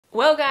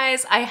Well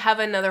guys, I have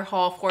another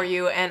haul for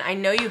you, and I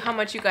know how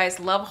much you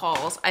guys love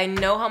hauls. I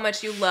know how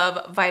much you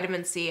love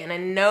vitamin C, and I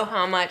know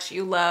how much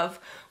you love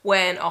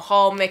when a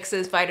haul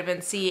mixes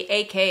vitamin C,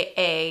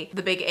 aka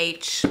the big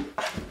H,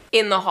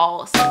 in the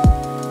hauls.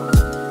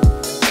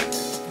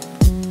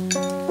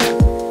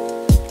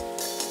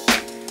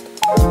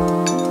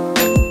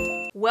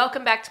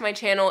 Welcome back to my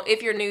channel.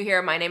 If you're new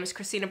here, my name is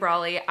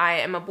KRISTINABRALY. I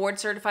am a board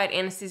certified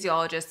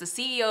anesthesiologist, the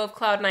CEO of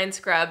Cloud9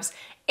 Scrubs,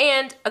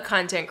 and a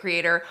content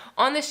creator.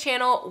 On this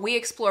channel, we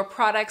explore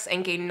products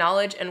and gain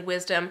knowledge and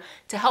wisdom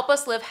to help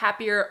us live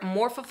happier,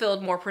 more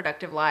fulfilled, more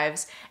productive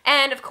lives.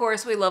 And of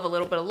course, we love a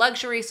little bit of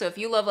luxury. So if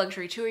you love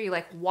luxury too, or you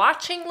like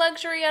watching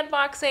luxury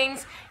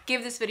unboxings,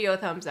 give this video a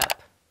thumbs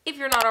up. If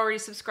you're not already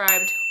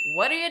subscribed,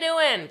 what are you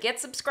doing?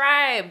 Get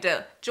subscribed,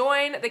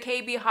 join the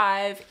KB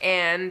Hive,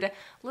 and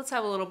let's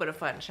have a little bit of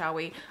fun, shall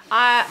we?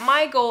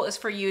 My goal is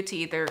for you to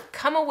either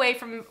come away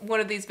from one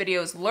of these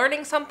videos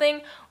learning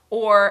something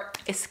or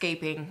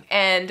escaping.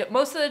 And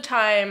most of the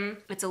time,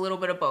 it's a little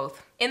bit of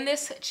both. In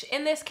this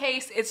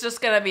case, it's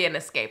just gonna be an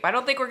escape. I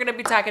don't think we're gonna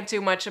be talking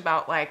too much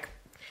about like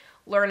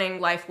learning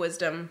life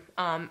wisdom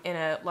in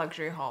a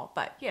luxury haul,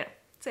 but you know,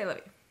 say la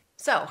vie.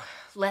 So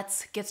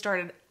let's get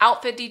started.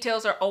 Outfit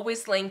details are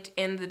always linked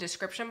in the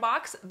description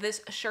box.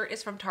 This shirt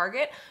is from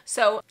Target.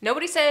 So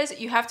nobody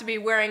says you have to be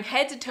wearing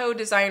head to toe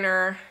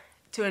designer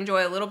to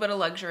enjoy a little bit of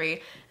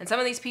luxury. And some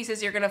of these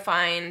pieces you're gonna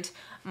find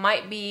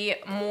might be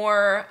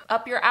more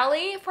up your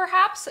alley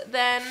perhaps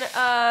than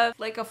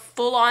like a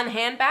full-on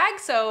handbag.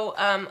 So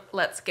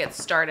let's get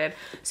started.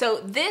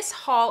 So this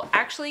haul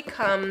actually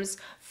comes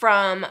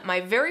from my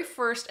very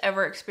first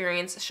ever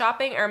experience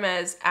shopping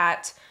Hermes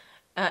at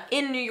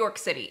in New York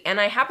City, and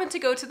I happen to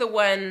go to the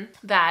one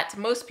that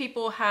most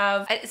people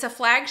have. It's a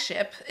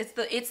flagship.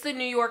 It's the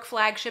New York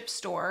flagship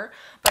store,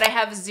 but I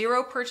have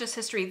zero purchase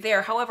history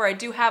there. However, I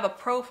do have a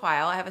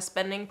profile. I have a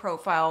spending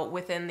profile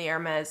within the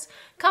Hermes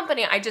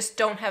company. I just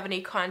don't have any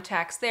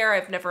contacts there.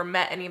 I've never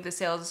met any of the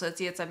sales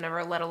associates. I've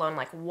never, let alone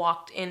like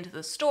walked into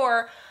the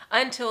store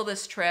until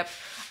this trip.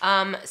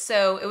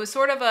 So it was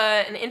sort of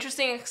an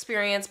interesting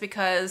experience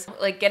because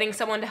like getting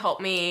someone to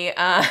help me,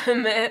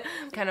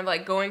 kind of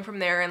like going from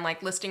there and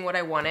like listing what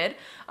I wanted.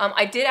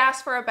 I did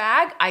ask for a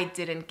bag. I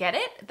didn't get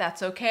it.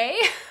 That's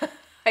okay.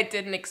 I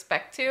didn't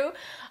expect to.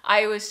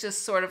 I was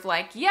just sort of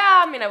like,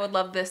 yeah, I mean, I would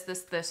love this,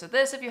 this, this, or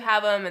this if you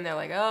have them. And they're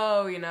like,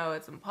 oh, you know,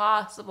 it's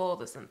impossible,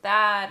 this and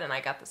that. And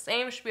I got the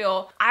same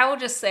spiel. I will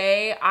just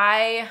say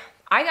I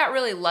got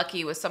really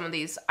lucky with some of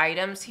these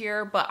items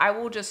here, but I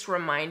will just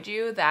remind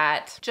you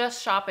that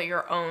just shop at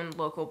your own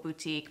local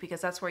boutique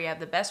because that's where you have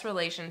the best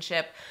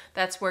relationship.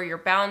 That's where you're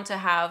bound to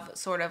have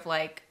sort of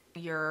like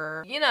you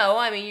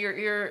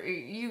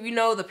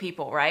know the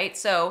people, right?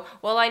 So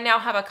while I now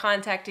have a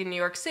contact in New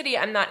York City,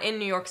 I'm not in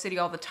New York City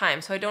all the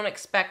time. So I don't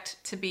expect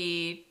to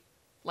be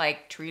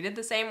like treated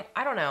the same.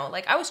 I don't know.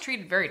 Like I was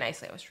treated very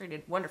nicely. I was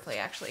treated wonderfully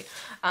actually.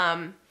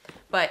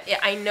 But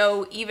I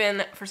know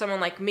even for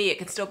someone like me, it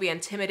can still be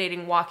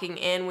intimidating walking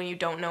in when you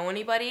don't know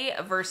anybody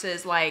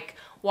versus like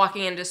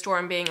walking into a store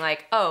and being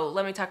like, oh,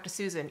 let me talk to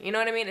Susan. You know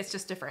what I mean? It's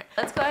just different.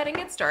 Let's go ahead and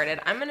get started.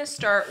 I'm gonna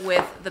start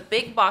with the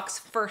big box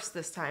first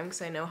this time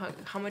because I know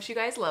how much you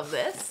guys love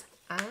this.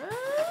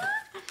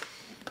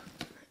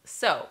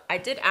 So I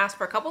did ask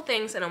for a couple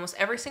things, and almost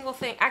every single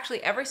thing,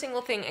 actually every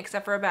single thing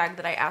except for a bag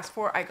that I asked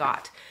for, I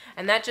got.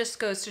 And that just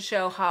goes to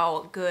show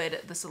how good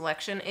the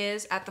selection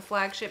is at the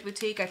flagship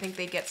boutique. I think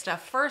they get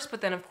stuff first,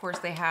 but then of course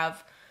they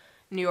have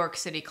New York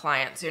City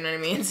clients, you know what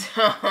I mean? So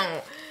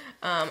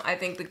I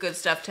think the good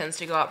stuff tends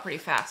to go out pretty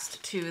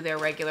fast to their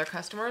regular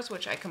customers,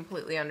 which I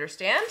completely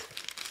understand.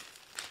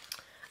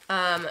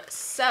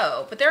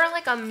 But there are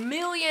like a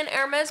million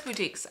Hermes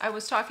boutiques. I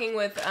was talking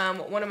with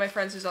one of my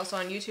friends who's also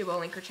on YouTube, I'll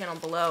link her channel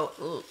below,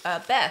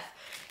 Beth.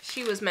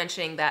 She was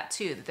mentioning that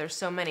too, that there's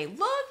so many. Look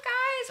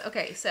guys!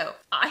 Okay, so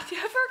I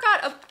never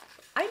got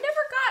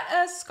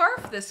a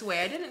scarf this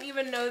way. I didn't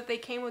even know that they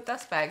came with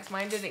dust bags.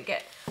 Mine didn't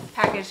get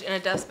packaged in a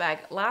dust bag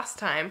last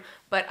time,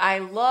 but I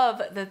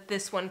love that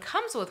this one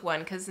comes with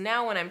one because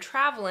now when I'm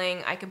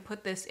traveling, I can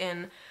put this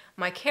in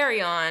my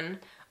carry-on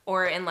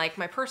or in like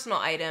my personal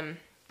item,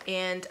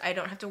 and I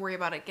don't have to worry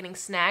about it getting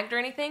snagged or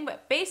anything.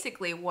 But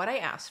basically what I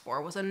asked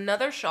for was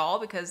another shawl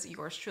because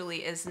yours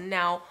truly is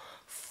now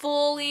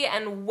fully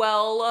and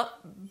well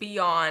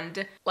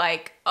beyond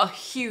like a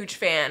huge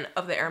fan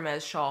of the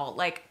Hermes shawl.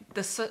 Like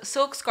the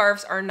silk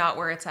scarves are not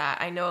where it's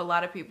at. I know a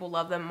lot of people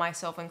love them,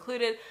 myself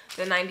included.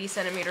 The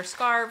 90cm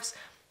scarves,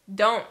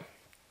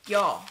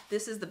 y'all,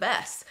 this is the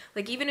best.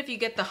 Like even if you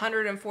get the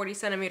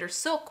 140cm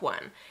silk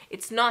one,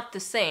 it's not the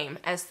same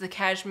as the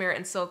cashmere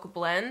and silk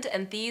blend.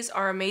 And these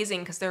are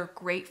amazing because they're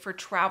great for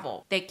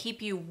travel. They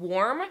keep you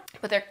warm,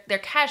 but they're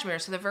cashmere,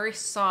 so they're very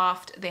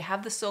soft. They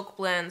have the silk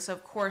blend, so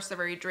of course they're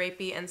very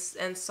drapey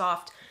and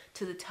soft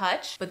to the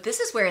touch. But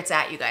this is where it's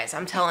at, you guys,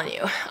 I'm telling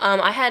you.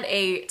 I had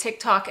a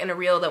TikTok and a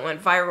reel that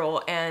went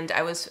viral, and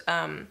I was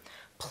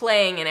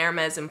playing an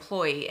Hermes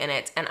employee in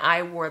it, and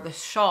I wore the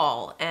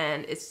shawl,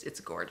 and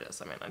it's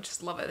gorgeous. I mean, I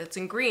just love it. It's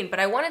in green, but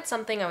I wanted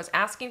something, I was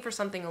asking for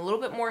something a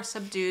little bit more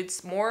subdued,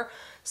 more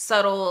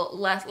subtle,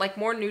 less, like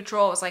more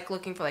neutral. I was like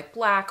looking for like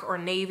black or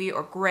navy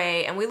or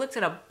gray, and we looked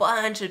at a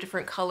bunch of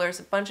different colors,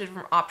 a bunch of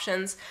different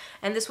options,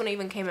 and this one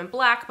even came in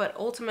black, but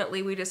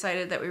ultimately we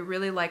decided that we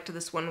really liked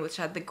this one, which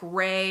had the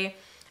gray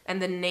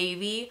and the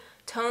navy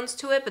tones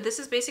to it. But this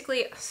is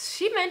basically,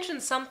 she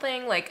mentioned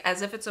something like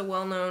as if it's a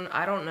well-known,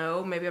 I don't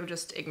know, maybe I'm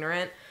just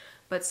ignorant,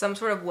 but some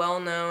sort of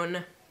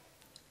well-known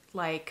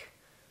like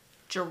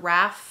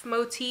giraffe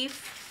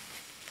motif.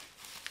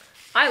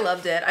 I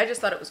loved it. I just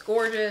thought it was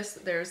gorgeous.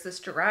 There's this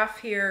giraffe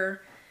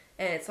here,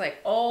 and it's like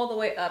all the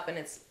way up, and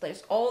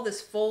there's all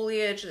this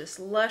foliage, this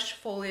lush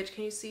foliage.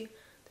 Can you see?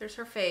 There's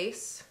her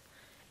face,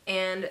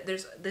 and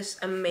there's this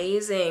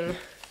amazing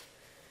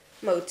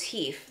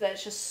motif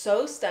that's just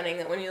so stunning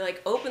that when you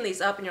like open these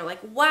up and you're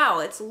like, wow,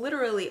 it's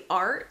literally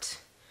art,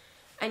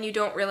 and you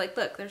don't really,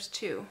 look, there's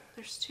two,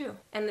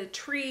 and the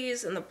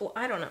trees and the,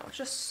 I don't know, it's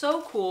just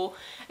so cool,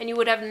 and you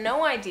would have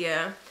no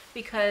idea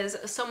because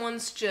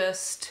someone's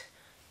just,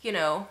 you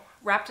know,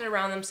 wrapped it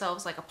around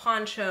themselves like a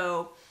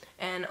poncho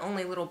and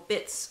only little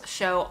bits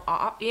show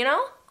off, you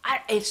know?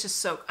 It's just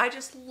so, I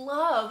just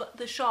love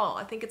the shawl.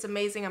 I think it's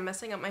amazing. I'm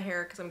messing up my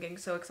hair because I'm getting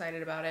so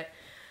excited about it.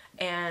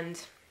 And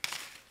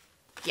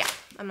yeah,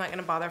 I'm not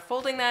gonna bother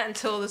folding that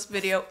until this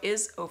video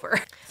is over.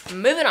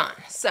 Moving on.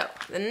 So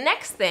the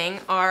next thing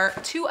are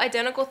two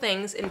identical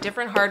things in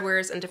different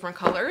hardwares and different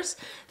colors.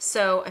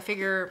 So I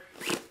figure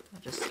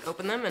I'll just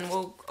open them, and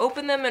we'll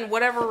open them in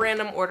whatever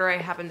random order I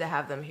happen to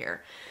have them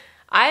here.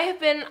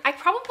 I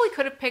probably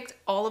could have picked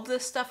all of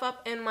this stuff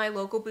up in my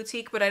local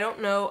boutique, but I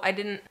don't know, I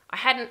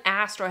hadn't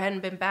asked, or I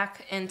hadn't been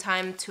back in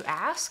time to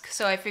ask.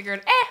 So I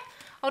figured,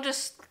 I'll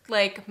just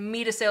like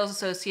meet a sales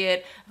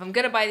associate. If I'm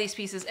gonna buy these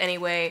pieces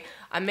anyway,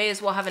 I may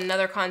as well have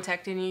another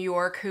contact in New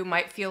York who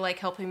might feel like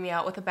helping me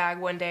out with a bag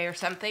one day or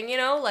something, you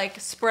know, like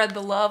spread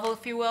the love,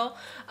 if you will,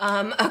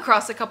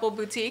 across a couple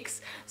boutiques.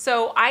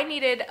 So I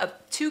needed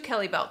two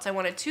Kelly belts. I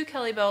wanted two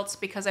Kelly belts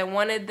because I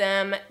wanted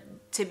them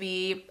to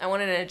be, I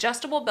wanted an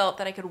adjustable belt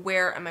that I could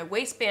wear on my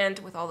waistband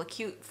with all the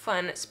cute,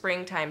 fun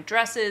springtime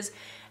dresses.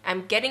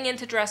 I'm getting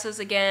into dresses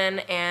again,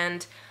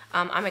 and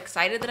I'm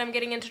excited that I'm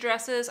getting into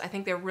dresses. I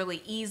think they're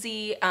really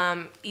easy,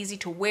 easy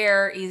to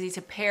wear, easy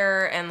to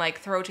pair, and like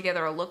throw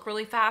together a look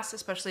really fast,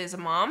 especially as a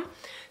mom.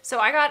 So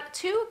I got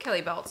two Kelly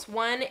belts.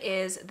 One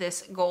is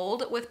this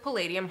gold with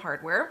palladium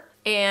hardware,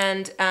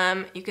 and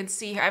you can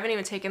see here, I haven't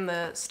even taken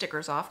the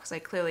stickers off because I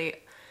clearly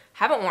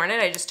haven't worn it.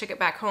 I just took it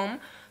back home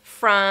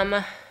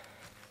from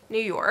New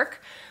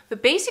York.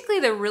 But basically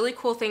the really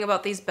cool thing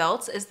about these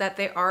belts is that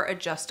they are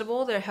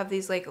adjustable. They have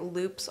these like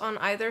loops on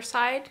either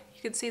side.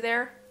 You can see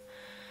there.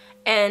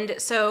 And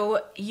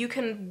so you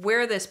can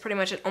wear this pretty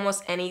much at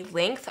almost any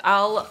length.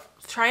 I'll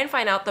try and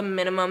find out the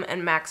minimum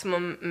and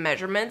maximum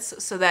measurements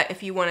so that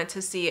if you wanted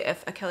to see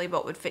if a Kelly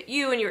belt would fit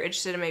you and you're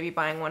interested in maybe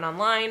buying one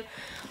online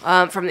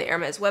from the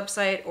Hermes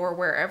website or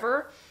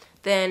wherever,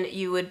 then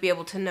you would be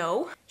able to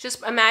know.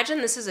 Just imagine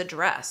this is a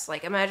dress.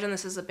 Like imagine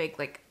this is a big,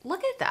 like,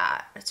 look at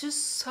that. It's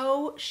just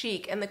so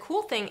chic. And the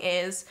cool thing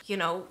is, you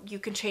know, you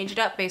can change it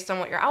up based on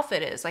what your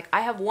outfit is. Like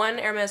I have one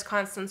Hermes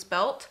Constance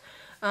belt.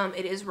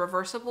 It is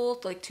reversible,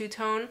 like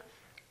two-tone.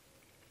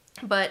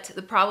 But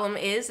the problem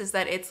is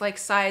that it's like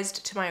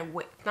sized to my,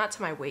 not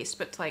to my waist,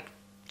 but to like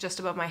just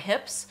above my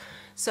hips.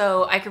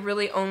 So I could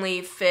really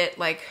only fit,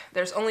 like,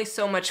 there's only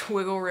so much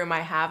wiggle room I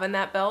have in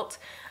that belt.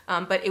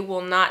 But it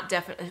will not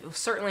it will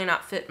certainly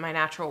not fit my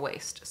natural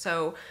waist.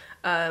 So,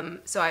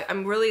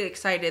 I'm really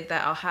excited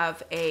that I'll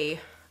have a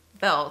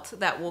belt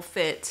that will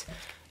fit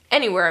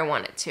anywhere I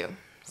want it to.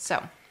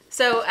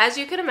 So as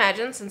you can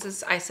imagine,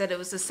 since I said it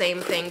was the same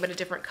thing but a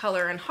different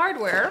color and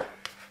hardware,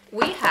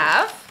 we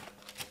have,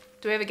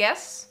 do we have a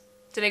guess?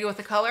 Did I go with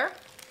the color?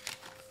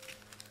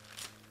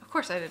 Of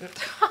course I didn't.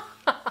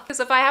 Because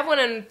if I have one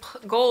in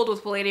gold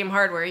with palladium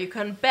hardware, you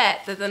can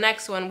bet that the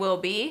next one will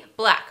be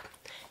black.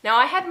 Now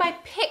I had my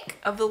pick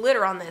of the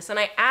litter on this, and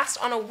I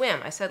asked on a whim.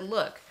 I said,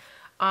 look,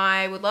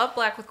 I would love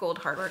black with gold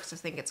hardware because I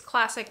think it's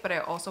classic, but I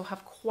also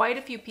have quite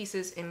a few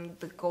pieces in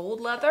the gold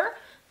leather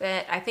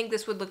that I think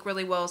this would look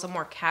really well as a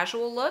more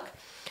casual look.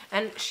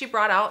 And she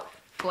brought out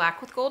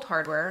black with gold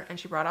hardware, and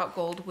she brought out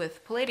gold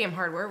with palladium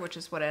hardware, which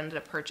is what I ended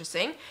up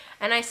purchasing.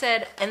 And I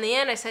said, in the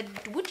end, I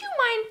said, would you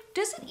mind,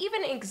 does it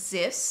even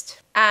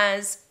exist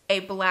as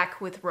a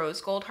black with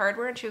rose gold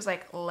hardware? And she was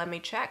like, let me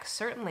check.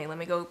 Certainly, let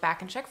me go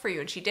back and check for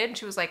you. And she did, and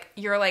she was like,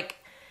 you're like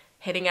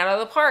hitting out of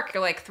the park.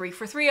 You're like 3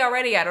 for 3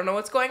 already. I don't know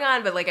what's going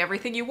on, but like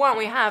everything you want,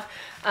 we have.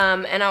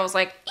 And I was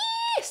like,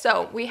 eee!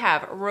 So we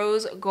have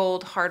rose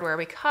gold hardware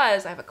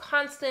because I have a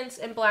Constance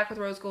in black with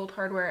rose gold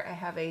hardware. I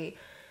have a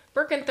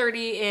Birkin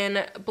 30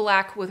 in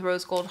black with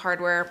rose gold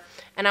hardware.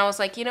 And I was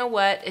like, you know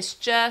what? It's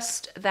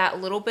just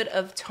that little bit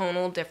of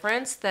tonal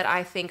difference that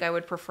I think I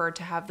would prefer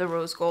to have the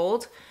rose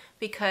gold,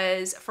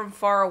 because from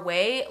far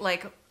away,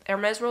 like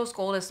Hermes rose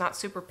gold is not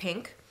super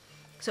pink.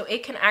 So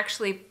it can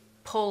actually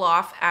pull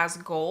off as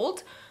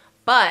gold,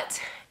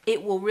 but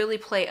it will really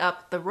play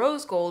up the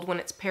rose gold when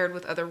it's paired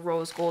with other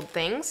rose gold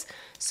things.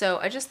 So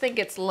I just think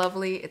it's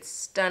lovely. It's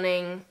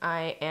stunning.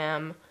 I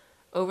am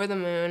over the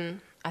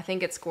moon. I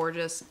think it's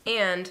gorgeous.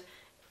 And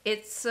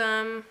It's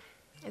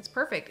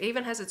perfect. It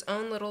even has its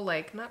own little,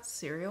 like, not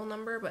serial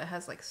number, but it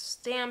has like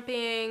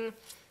stamping.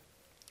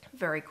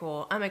 Very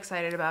cool. I'm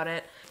excited about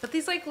it. But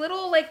these like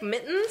little like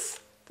mittens,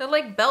 they're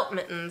like belt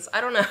mittens.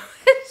 I don't know.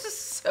 It's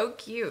just so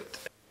cute.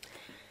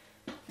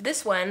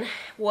 This one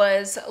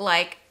was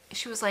like,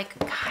 she was like,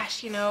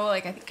 gosh, you know,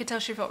 like I could tell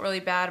she felt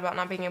really bad about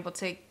not being able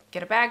to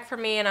get a bag for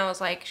me. And I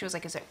was like, she was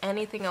like, is there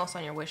anything else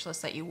on your wish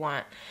list that you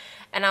want?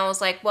 And I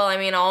was like, well, I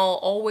mean, I'll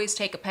always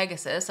take a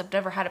Pegasus. I've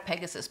never had a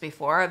Pegasus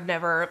before. I've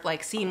never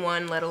like seen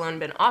one, let alone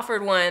been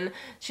offered one.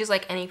 She's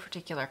like, any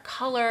particular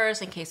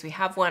colors in case we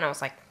have one? I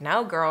was like,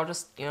 no, girl,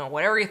 just, you know,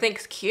 whatever you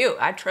think's cute.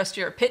 I trust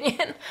your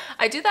opinion.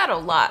 I do that a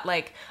lot.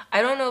 Like,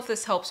 I don't know if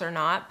this helps or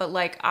not, but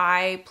like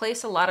I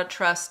place a lot of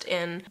trust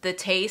in the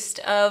taste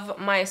of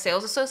my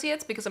sales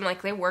associates because I'm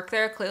like, they work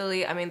there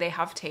clearly. I mean, they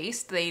have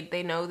taste.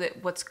 They know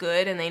that what's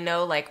good and they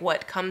know like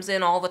what comes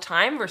in all the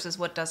time versus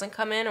what doesn't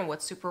come in and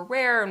what's super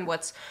rare and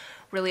what's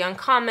really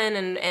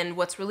uncommon and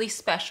what's really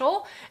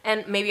special.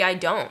 And maybe I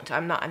don't.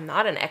 I'm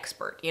not an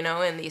expert, you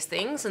know, in these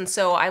things. And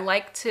so I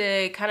like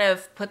to kind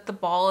of put the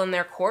ball in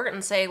their court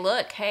and say,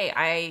 look,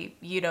 hey,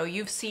 you know,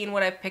 you've seen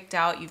what I've picked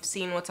out. You've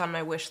seen what's on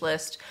my wish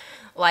list.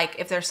 Like,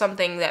 if there's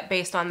something that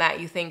based on that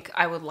you think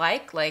I would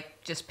like,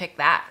 just pick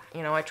that.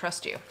 You know, I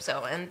trust you.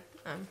 So, and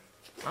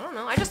I don't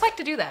know. I just like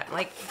to do that.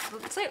 Like,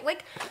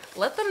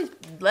 let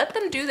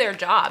them do their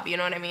job. You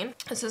know what I mean?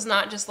 This is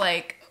not just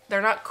like,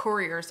 they're not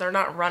couriers. They're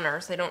not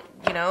runners. They don't,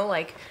 you know,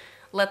 like,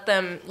 let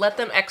them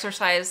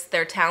exercise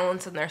their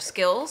talents and their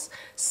skills.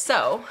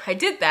 So I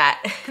did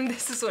that, and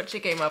this is what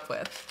she came up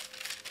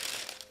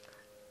with.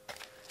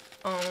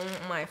 Oh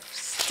my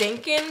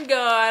stinking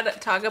God.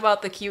 Talk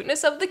about the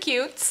cuteness of the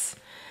cutes.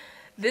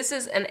 This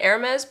is an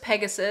Hermes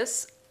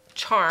Pegasus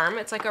charm.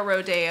 It's like a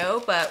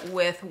rodeo, but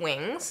with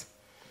wings.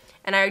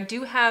 And I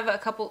do have a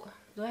couple,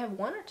 do I have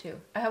one or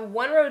two? I have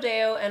one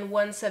rodeo and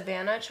one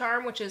Savannah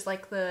charm, which is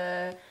like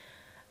the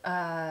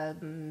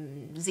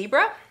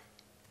zebra.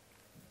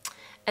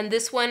 And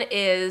this one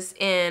is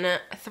in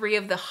 3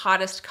 of the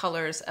hottest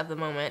colors of the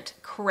moment: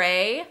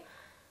 craie,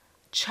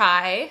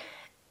 chai,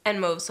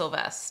 and mauve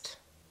sylvestre.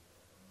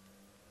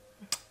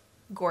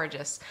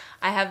 Gorgeous.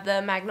 I have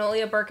the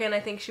magnolia Birkin. I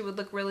think she would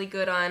look really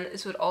good on.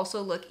 This would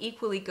also look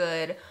equally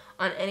good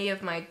on any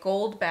of my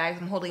gold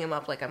bags. I'm holding them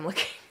up like I'm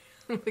looking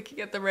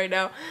looking at them right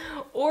now.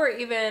 Or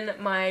even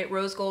my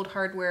rose gold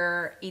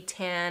hardware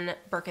Etan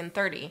Birkin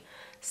 30.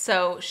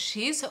 So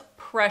she's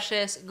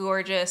precious,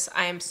 gorgeous.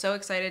 I am so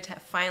excited to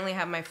finally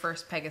have my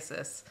first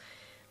Pegasus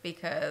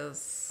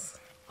because,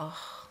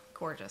 oh,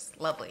 gorgeous,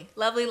 lovely,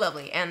 lovely,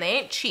 lovely. And they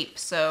ain't cheap,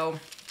 so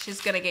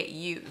she's gonna get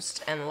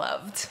used and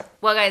loved.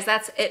 Well guys,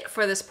 that's it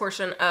for this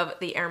portion of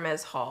the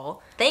Hermes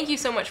haul. Thank you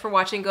so much for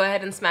watching. Go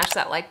ahead and smash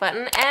that like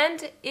button.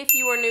 And if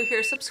you are new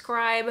here,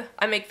 subscribe.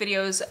 I make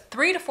videos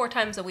 3 to 4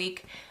 times a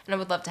week and I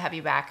would love to have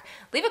you back.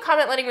 Leave a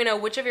comment letting me know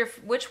which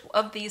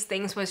of these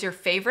things was your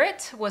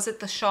favorite. Was it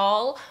the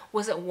shawl?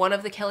 Was it one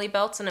of the Kelly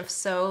belts? And if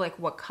so, like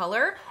what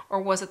color? Or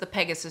was it the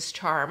Pegasus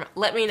charm?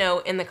 Let me know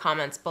in the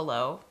comments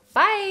below.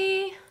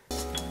 Bye!